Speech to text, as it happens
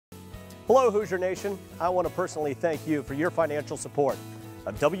Hello, Hoosier Nation. I want to personally thank you for your financial support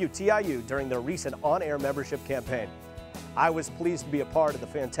of WTIU during their recent on-air membership campaign. I was pleased to be a part of the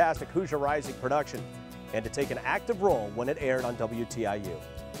fantastic Hoosier Rising production and to take an active role when it aired on WTIU.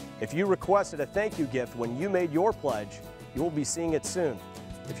 If you requested a thank you gift when you made your pledge, you will be seeing it soon.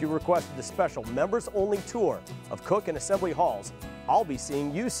 If you requested the special members-only tour of Cook and Assembly Halls, I'll be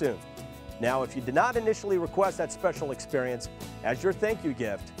seeing you soon. Now, if you did not initially request that special experience as your thank you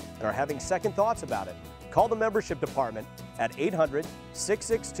gift and are having second thoughts about it, call the membership department at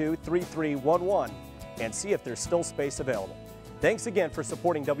 800-662-3311 and see if there's still space available. Thanks again for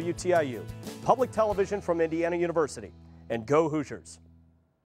supporting WTIU, public television from Indiana University, and go Hoosiers!